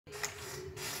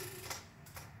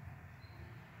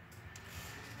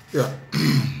Yeah.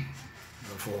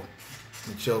 For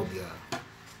Michelle,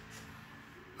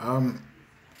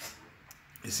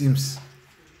 it seems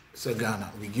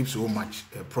Ghana we give so much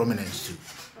prominence to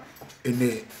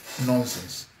any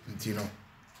nonsense, you know,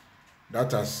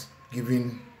 that has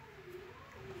given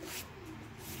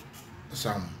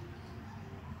some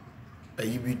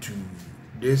EB to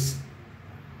this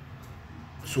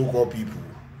so-called people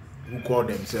who call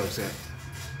themselves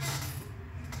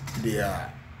they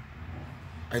are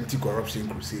anti-corruption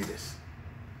crusaders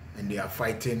and they are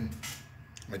fighting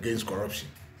against corruption.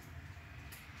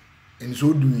 And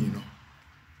so doing, you know,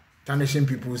 tarnishing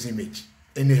people's image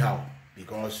anyhow,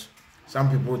 because some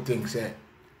people think, say,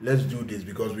 let's do this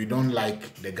because we don't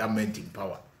like the government in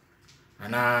power.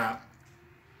 And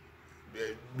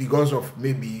because of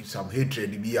maybe some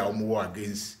hatred, be our war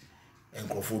against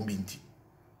Nkrofo.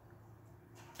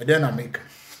 And then I make,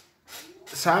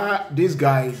 sir, this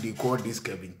guy, they call this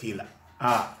Kelvin Taylor.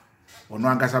 When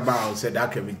one Gasaba said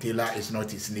that Kelvin Taylor is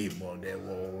not his name or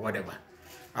whatever.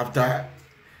 After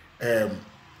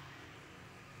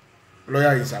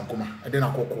lawyer is Ankuma, and then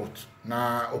I call court.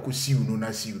 Now oku see you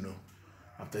na see you.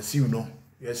 After see you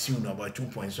yes see you about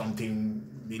 2.something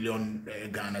million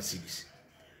Ghana cedis.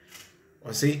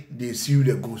 Or say they sue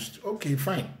the ghost. Okay,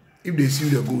 fine. If they sue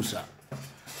the ghost,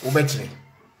 obetche.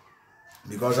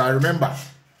 Because I remember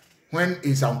when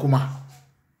is Ankuma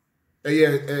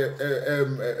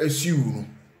sue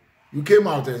you came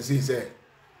out and say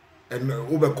and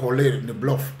over collect the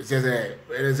bluff. It says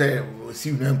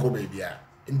sue no go baby.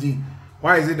 Indeed,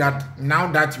 why is it that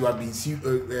now that you have been sued,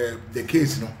 the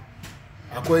case no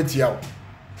acquitted you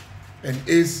and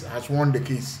Ace has won the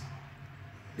case,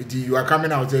 you are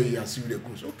coming out there, you are sued the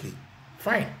ghost. Okay,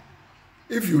 fine.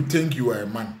 If you think you are a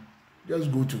man,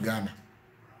 just go to Ghana.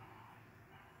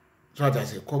 So I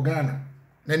say, call Ghana.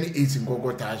 Then Ace in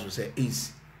Gogo Taz will say,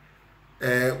 Ace,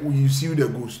 will you sue the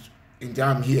ghost? And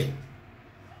I'm here.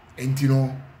 And you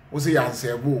know, what's the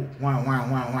answer?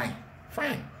 Why?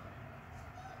 Fine.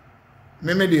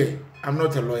 Maybe I'm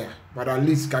not a lawyer, but at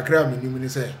least kakra me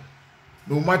say,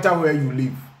 no matter where you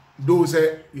live, those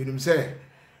say you know say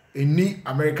any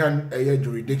American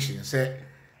jurisdiction say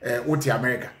what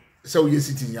America. So you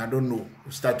sitting, I don't know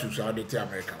status how they tell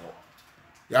America.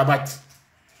 Yeah, but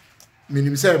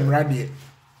minim say mrade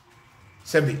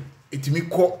sebe itimi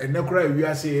ko enekura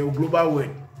wi say global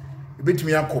world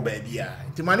ebetumi akọ ba bia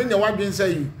ntimane ne wadwen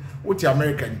say you what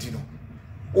America ntino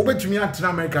obetumi atena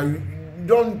America. You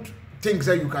don't think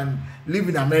that you can live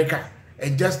in America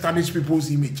and just tarnish people's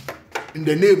image in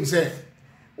the name say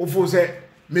ofo say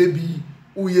maybe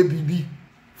uye bibi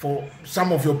for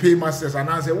some of your paymasters and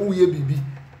I say uye bibi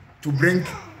to bring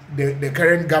the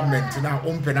current government now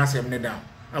on penasem down.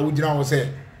 I would now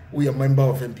say we are a member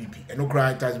of MPP and no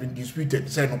cry it has been disputed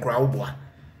say no cry oboa.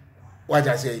 What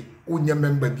I say unya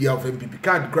member be of MPP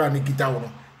card cry nikita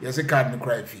no yes a card no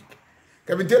cry fake.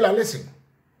 Kelvin Taylor, listen,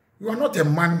 you are not a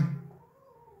man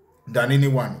than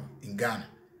anyone in Ghana.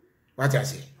 What I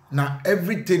say now,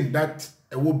 everything that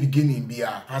will begin in BR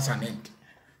has an end.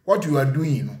 What you are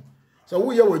doing, you know. So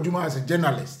we are doing as a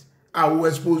journalist. I will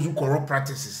expose you corrupt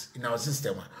practices in our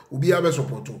system. We'll be able to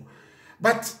support you.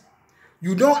 But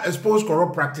you don't expose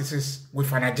corrupt practices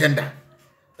with an agenda.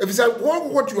 If you say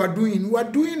what you are doing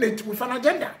it with an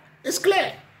agenda. It's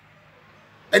clear.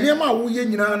 And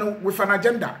with an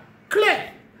agenda.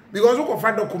 Clear. Because we can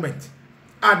find document.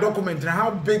 Our document and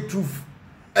how big truth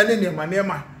any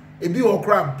nema it be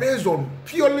okra based on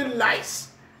purely lies.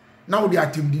 Now they are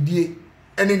team DDA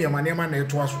any nema na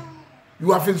etwaso.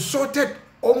 You have insulted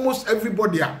almost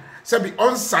everybody. So be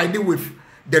unsided with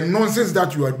the nonsense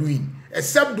that you are doing,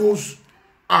 except those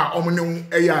are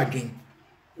again.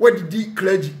 What did the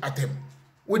clergy attempt?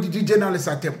 What did the journalists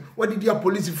attempt? What did the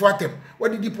police attempt?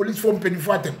 What did the police form penny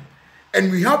attempt?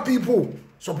 And we have people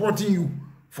supporting you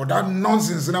for that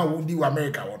nonsense now we'll do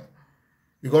America one.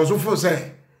 Because if you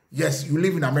say, yes, you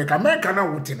live in America. America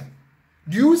now what you know?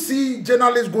 Do you see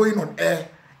journalists going on air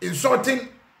insulting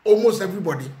almost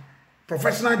everybody?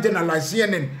 Professional journalists,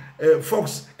 CNN,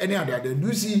 Fox, any other. Do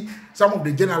you see some of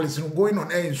the journalists going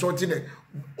on air insulting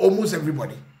almost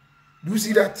everybody? Do you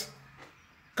see that?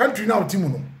 Country now,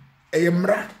 Timuno,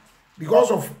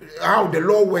 because of how the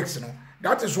law works, you know.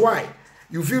 That is why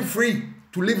you feel free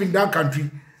to live in that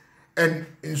country and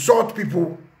insult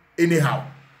people anyhow.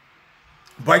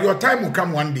 But your time will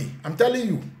come one day. I'm telling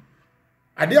you.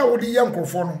 Adia would young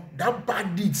conform that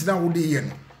bad deeds now would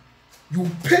you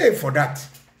pay for that.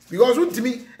 Because with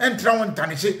me and Trawan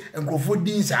Tanishe and go for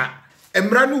these are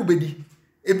Emranu Bedi.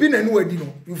 A bin and no.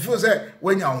 You feel say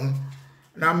when you're home.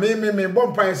 Now me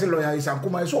bomb lawyer is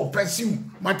Ankuma so pursue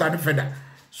Matani Feda.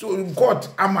 So in court,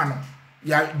 Amano.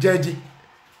 ya judge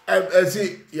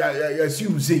say ya see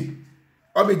you say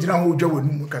obejina ho dwa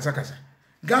wanu kasa kasa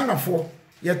Ghana for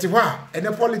yete ho a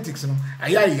ene politics no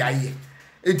ayaye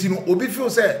enti no obi feel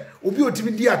say obi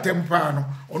otimi di atempa no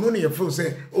ono ne ye feel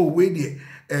say oh we dey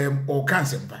or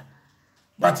cancer mpa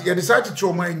but you decide to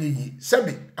throw my knee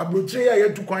sebi abrotre ya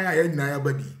yetu kwan ya nyina ya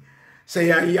badi say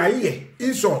yaye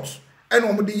insult and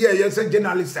omudi ye say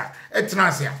journalist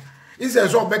etnase is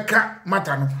so beka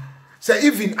matter no say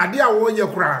even ade a wo ye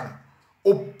kura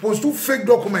no o post fake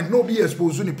document no be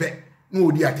expose ni pe no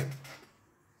odi ate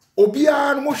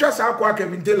obia no mo hwa sa akwa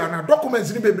Kelvin Taylor na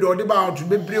documents ni bebre odi ba out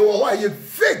bebre wo wa ye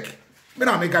fake me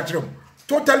na make a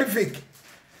totally fake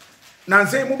na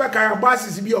say mo beka ya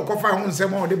basis bi okofa ho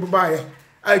nsem odi baba ye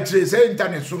I tire say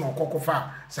internet so no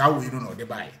okofa sa we no odi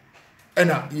ba ye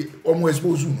ena omo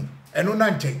expose no eno na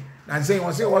nchen na say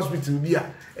won say hospital bi a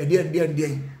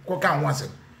ede koka ho asem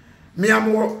me am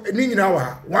ni nyina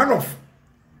wa one of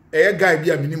guy bi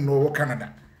a minim no wo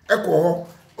Canada eko ho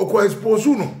oko expose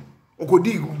no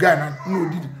okodi Ghana no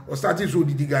did or started so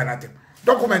did Ghana tem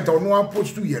document on one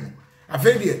post to yen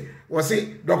afedi was say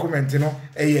document no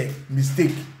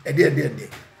mistake de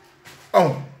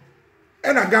oh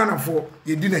and a Ghana for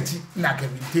ye dinati na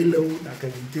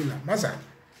Kelvin Taylor masa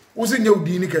wo se nya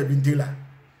odi ni Kelvin Taylor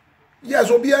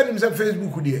yes obi anim se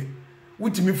Facebook de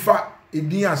wutimi fa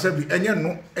edin asabi enye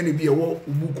no ene bi e wo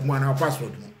book mu na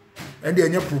password mu and dey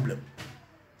enye problem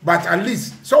but at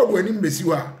least so do any mesi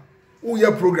wa who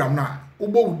your program na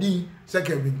ubo udi se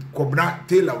Kelvin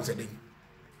Taylor was saying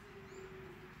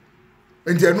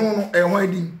enti no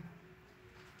ehwan din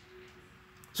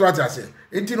so what I say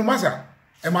enti no masa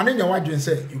e mane nya wadwen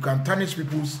say you can tarnish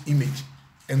people's image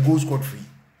and go scot free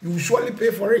you will surely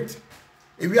pay for it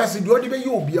if you are say do odi be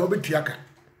you obi a obetuaka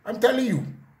I'm telling you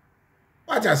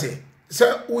what I say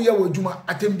who ya wadwuma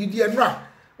atem didi enra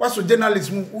waso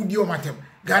journalism udi o matem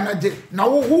Ghana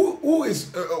now who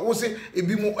is who say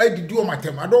ebi mo edidi o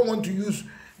matem I don't want to use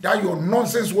that your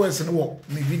nonsense words in what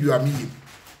me video am here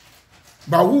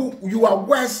but who you are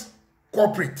worse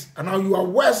corporate and now you are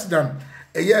worse than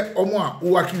a year or more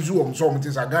who accuse you of some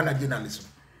things Ghana journalism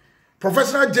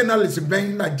professional journalism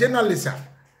ben na journalism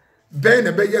ben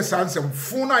e be yes answer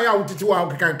funa ya utiti wa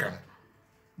kankan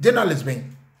journalism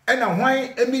ben and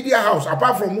why a media house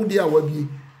apart from media wabi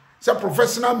say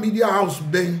professional media house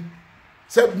ben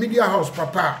say media house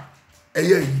papa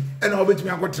and obetimi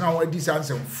akotena wa dis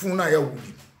answer funa ya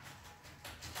wudi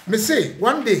me say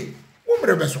one day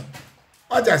umre beso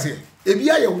what I say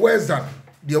ebia ye worse than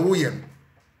the woyen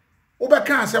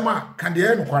obeka asema kan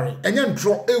de no kware enye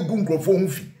ntro egu nkrofo hu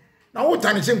fi na wo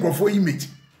tane se nkrofo image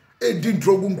e di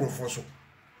ntro egu nkrofo so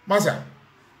masa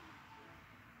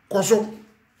koso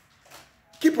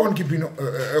keep on keeping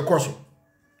koso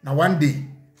now one day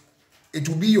it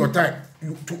will be your time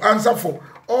to answer for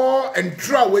all and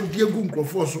try with the egu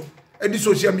nkrofo so e di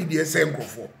social media say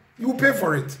nkrofo you pay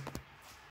for it